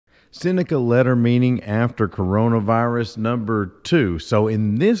Seneca letter meaning after coronavirus number 2. So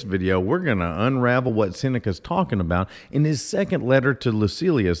in this video, we're going to unravel what Seneca's talking about in his second letter to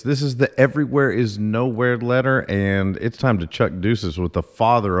Lucilius. This is the everywhere is nowhere letter, and it's time to chuck deuces with the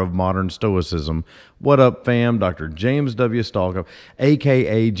father of modern stoicism. What up, fam? Dr. James W. Stalkup,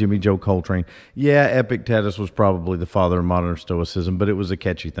 a.k.a. Jimmy Joe Coltrane. Yeah, Epictetus was probably the father of modern stoicism, but it was a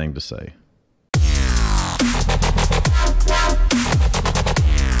catchy thing to say.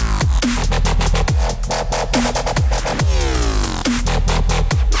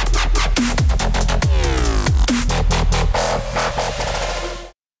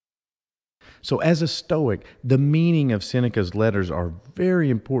 So as a Stoic, the meaning of Seneca's letters are very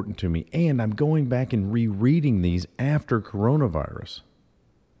important to me, and I'm going back and rereading these after coronavirus.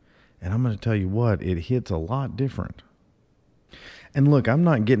 And I'm going to tell you what, it hits a lot different. And look, I'm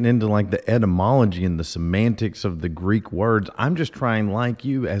not getting into like the etymology and the semantics of the Greek words. I'm just trying, like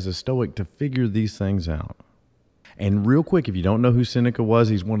you as a Stoic, to figure these things out. And real quick, if you don't know who Seneca was,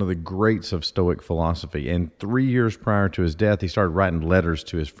 he's one of the greats of Stoic philosophy. And 3 years prior to his death, he started writing letters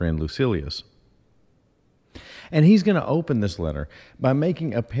to his friend Lucilius. And he's going to open this letter by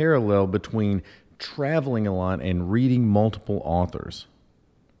making a parallel between traveling a lot and reading multiple authors.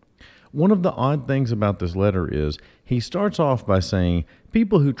 One of the odd things about this letter is he starts off by saying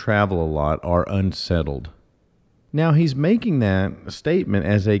people who travel a lot are unsettled. Now, he's making that statement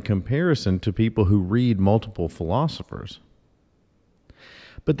as a comparison to people who read multiple philosophers.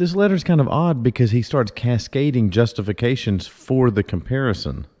 But this letter's kind of odd because he starts cascading justifications for the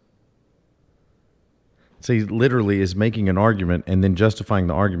comparison. So he literally is making an argument and then justifying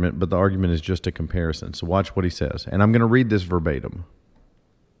the argument, but the argument is just a comparison. So watch what he says. And I'm going to read this verbatim.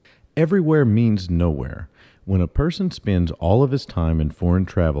 Everywhere means nowhere. When a person spends all of his time in foreign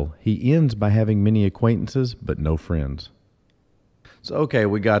travel, he ends by having many acquaintances, but no friends. So, okay,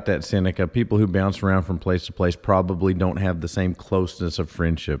 we got that, Seneca. People who bounce around from place to place probably don't have the same closeness of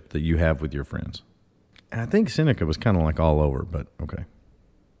friendship that you have with your friends. And I think Seneca was kind of like all over, but okay.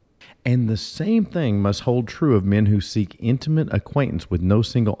 And the same thing must hold true of men who seek intimate acquaintance with no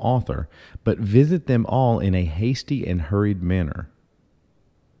single author, but visit them all in a hasty and hurried manner.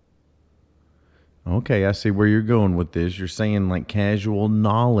 Okay, I see where you're going with this. You're saying like casual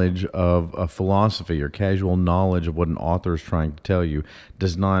knowledge of a philosophy or casual knowledge of what an author is trying to tell you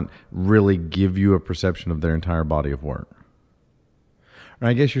does not really give you a perception of their entire body of work. Or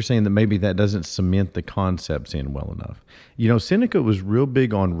I guess you're saying that maybe that doesn't cement the concepts in well enough. You know, Seneca was real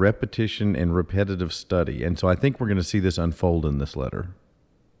big on repetition and repetitive study, and so I think we're going to see this unfold in this letter.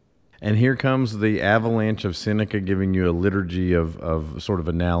 And here comes the avalanche of Seneca giving you a liturgy of sort of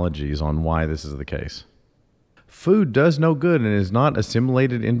analogies on why this is the case. Food does no good and is not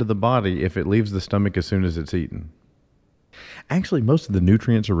assimilated into the body if it leaves the stomach as soon as it's eaten. Actually, most of the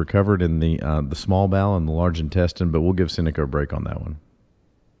nutrients are recovered in the small bowel and the large intestine, but we'll give Seneca a break on that one.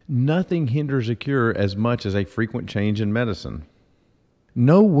 Nothing hinders a cure as much as a frequent change in medicine.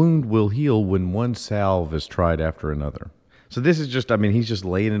 No wound will heal when one salve is tried after another. So this is just, he's just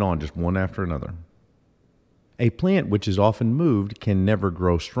laying it on just one after another. A plant which is often moved can never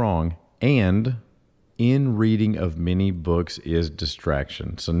grow strong, and in reading of many books is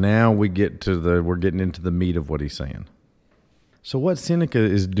distraction. So now we're getting into the meat of what he's saying. So what Seneca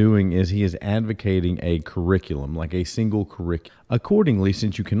is doing is he is advocating a curriculum, like a single curriculum. Accordingly,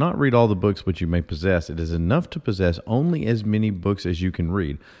 since you cannot read all the books which you may possess, it is enough to possess only as many books as you can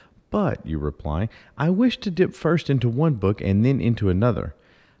read. But, you reply, I wish to dip first into one book and then into another.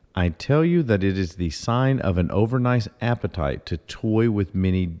 I tell you that it is the sign of an overnice appetite to toy with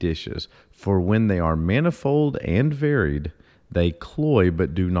many dishes, for when they are manifold and varied, they cloy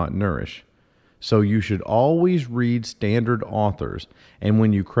but do not nourish. So you should always read standard authors, and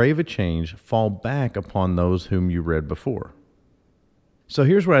when you crave a change, fall back upon those whom you read before. So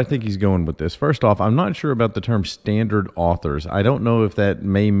here's where I think he's going with this. First off, I'm not sure about the term standard authors. I don't know if that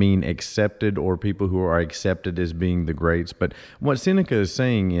may mean accepted or people who are accepted as being the greats, but what Seneca is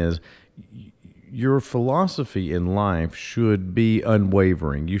saying is your philosophy in life should be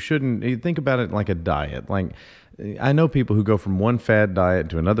unwavering. You shouldn't think about it like a diet. Like, I know people who go from one fad diet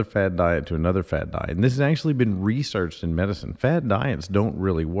to another fad diet to another fad diet, and this has actually been researched in medicine. Fad diets don't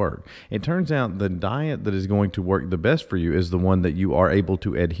really work. It turns out the diet that is going to work the best for you is the one that you are able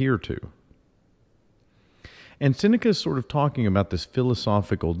to adhere to. And Seneca is sort of talking about this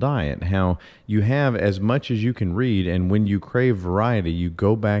philosophical diet, how you have as much as you can read, and when you crave variety, you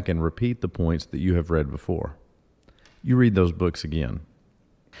go back and repeat the points that you have read before. You read those books again.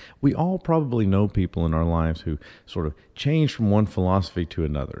 We all probably know people in our lives who sort of change from one philosophy to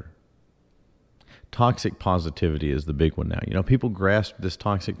another. Toxic positivity is the big one now. You know, people grasp this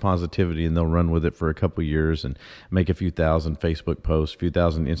toxic positivity and they'll run with it for a couple years and make a few thousand Facebook posts, a few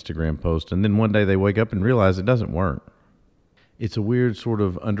thousand Instagram posts, and then one day they wake up and realize it doesn't work. It's a weird sort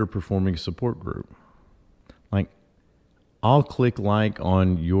of underperforming support group. Like, I'll click like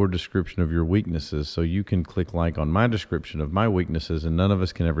on your description of your weaknesses so you can click like on my description of my weaknesses, and none of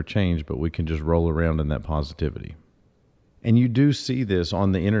us can ever change, but we can just roll around in that positivity. And you do see this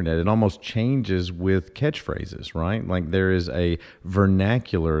on the internet. It almost changes with catchphrases, right? Like there is a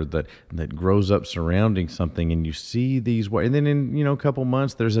vernacular that grows up surrounding something, and you see these, and then in a couple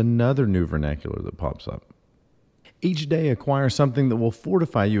months, there's another new vernacular that pops up. Each day acquire something that will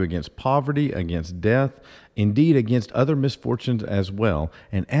fortify you against poverty, against death, indeed against other misfortunes as well.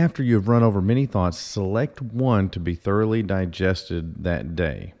 And after you have run over many thoughts, select one to be thoroughly digested that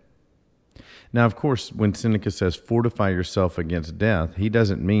day. Now, of course, when Seneca says fortify yourself against death, he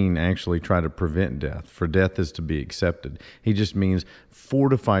doesn't mean actually try to prevent death, for death is to be accepted. He just means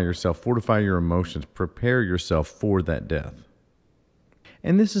fortify yourself, fortify your emotions, prepare yourself for that death.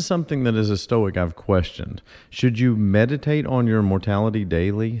 And this is something that as a Stoic I've questioned. Should you meditate on your mortality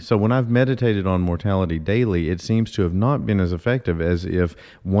daily? So when I've meditated on mortality daily, it seems to have not been as effective as if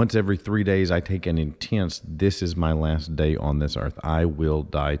once every 3 days I take an intense, this is my last day on this earth, I will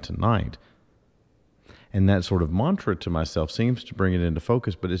die tonight. And that sort of mantra to myself seems to bring it into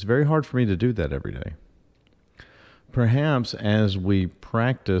focus, but it's very hard for me to do that every day. Perhaps as we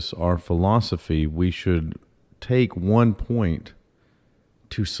practice our philosophy, we should take one point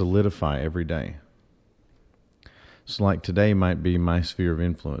to solidify every day. So like today might be my sphere of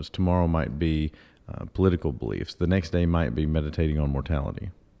influence, tomorrow might be political beliefs, the next day might be meditating on mortality.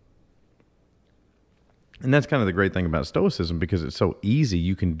 And that's kind of the great thing about Stoicism, because it's so easy,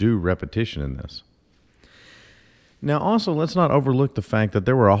 you can do repetition in this. Now, also, let's not overlook the fact that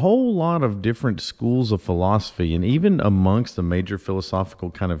there were a whole lot of different schools of philosophy, and even amongst the major philosophical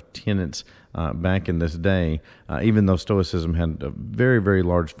kind of tenets back in this day, even though Stoicism had a very, very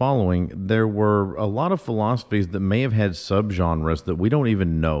large following, there were a lot of philosophies that may have had subgenres that we don't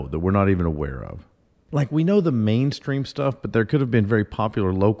even know, that we're not even aware of. Like, we know the mainstream stuff, but there could have been very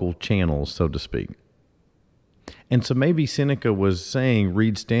popular local channels, so to speak. And so maybe Seneca was saying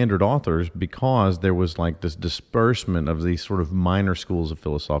read standard authors because there was like this disbursement of these sort of minor schools of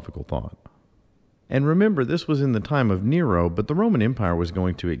philosophical thought. And remember, this was in the time of Nero, but the Roman Empire was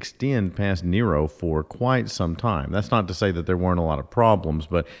going to extend past Nero for quite some time. That's not to say that there weren't a lot of problems,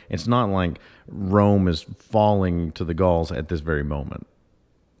 but it's not like Rome is falling to the Gauls at this very moment.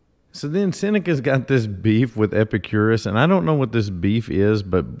 So then Seneca's got this beef with Epicurus, and I don't know what this beef is,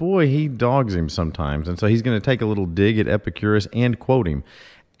 but boy, he dogs him sometimes. And so he's going to take a little dig at Epicurus and quote him.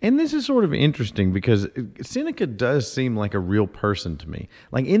 And this is sort of interesting because Seneca does seem like a real person to me.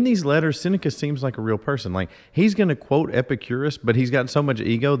 Like in these letters, Seneca seems like a real person. Like he's going to quote Epicurus, but he's got so much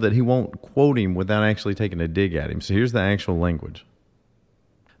ego that he won't quote him without actually taking a dig at him. So here's the actual language.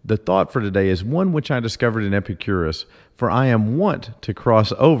 The thought for today is one which I discovered in Epicurus, for I am wont to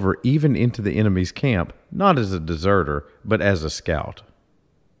cross over even into the enemy's camp, not as a deserter, but as a scout.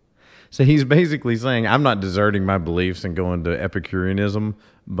 So he's basically saying, I'm not deserting my beliefs and going to Epicureanism,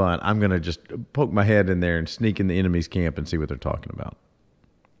 but I'm going to just poke my head in there and sneak in the enemy's camp and see what they're talking about.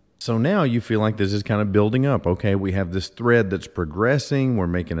 So now you feel like this is kind of building up. Okay, we have this thread that's progressing. We're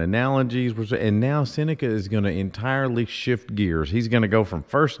making analogies. And now Seneca is going to entirely shift gears. He's going to go from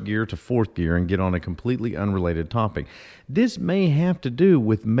first gear to fourth gear and get on a completely unrelated topic. This may have to do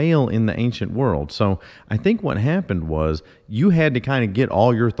with mail in the ancient world. So I think what happened was you had to kind of get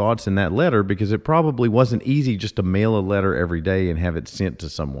all your thoughts in that letter because it probably wasn't easy just to mail a letter every day and have it sent to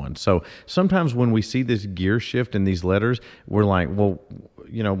someone. So sometimes when we see this gear shift in these letters, we're like, well,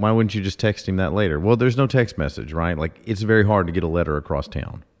 you know, why wouldn't you just text him that later? Well, there's no text message, right? Like, it's very hard to get a letter across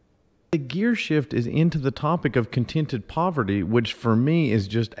town. The gear shift is into the topic of contented poverty, which for me is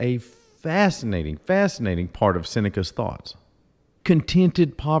just a fascinating part of Seneca's thoughts.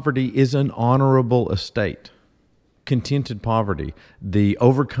 Contented poverty is an honorable estate. Contented poverty, the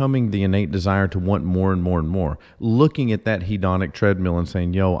overcoming the innate desire to want more and more and more, looking at that hedonic treadmill and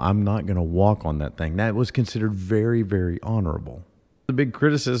saying, yo, I'm not going to walk on that thing. That was considered very, very honorable. The big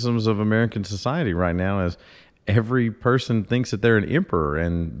criticisms of American society right now is every person thinks that they're an emperor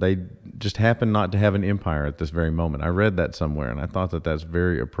and they just happen not to have an empire at this very moment. I read that somewhere and I thought that that's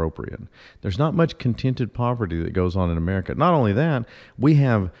very appropriate. There's not much contented poverty that goes on in America. Not only that, we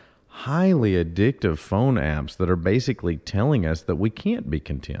have highly addictive phone apps that are basically telling us that we can't be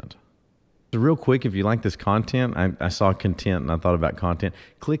content. So real quick, if you like this content, I saw content and I thought about content,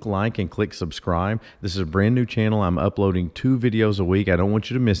 click like and click subscribe. This is a brand new channel. I'm uploading 2 videos a week. I don't want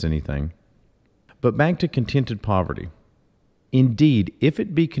you to miss anything. But back to contented poverty. Indeed, if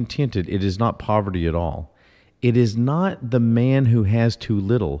it be contented, it is not poverty at all. It is not the man who has too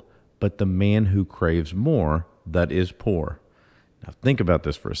little, but the man who craves more that is poor. Now think about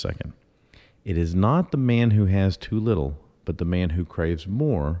this for a second. It is not the man who has too little, but the man who craves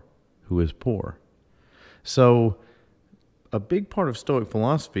more who is poor. So a big part of Stoic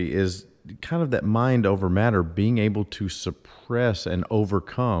philosophy is kind of that mind over matter, being able to suppress and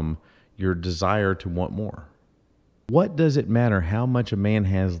overcome your desire to want more. What does it matter how much a man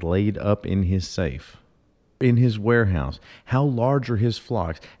has laid up in his safe, in his warehouse? How large are his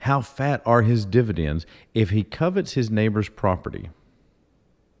flocks? How fat are his dividends if he covets his neighbor's property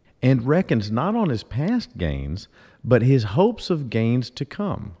and reckons not on his past gains, but his hopes of gains to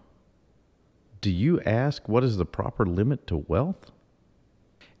come? Do you ask, what is the proper limit to wealth?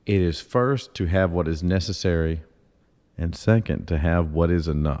 It is first to have what is necessary, and second, to have what is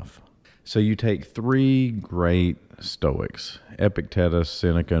enough. So you take three great Stoics, Epictetus,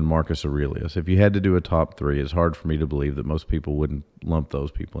 Seneca, and Marcus Aurelius. If you had to do a top three, it's hard for me to believe that most people wouldn't lump those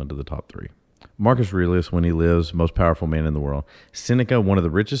people into the top three. Marcus Aurelius, when he lives, most powerful man in the world. Seneca, one of the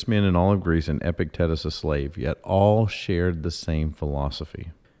richest men in all of Greece, and Epictetus, a slave, yet all shared the same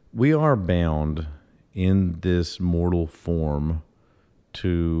philosophy. We are bound in this mortal form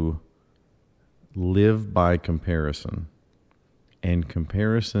to live by comparison. And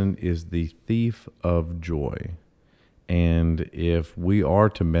comparison is the thief of joy. And if we are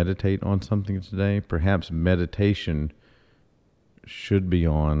to meditate on something today, perhaps meditation should be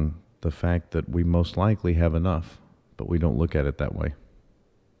on the fact that we most likely have enough, but we don't look at it that way.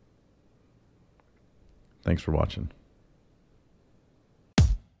 Thanks for watching.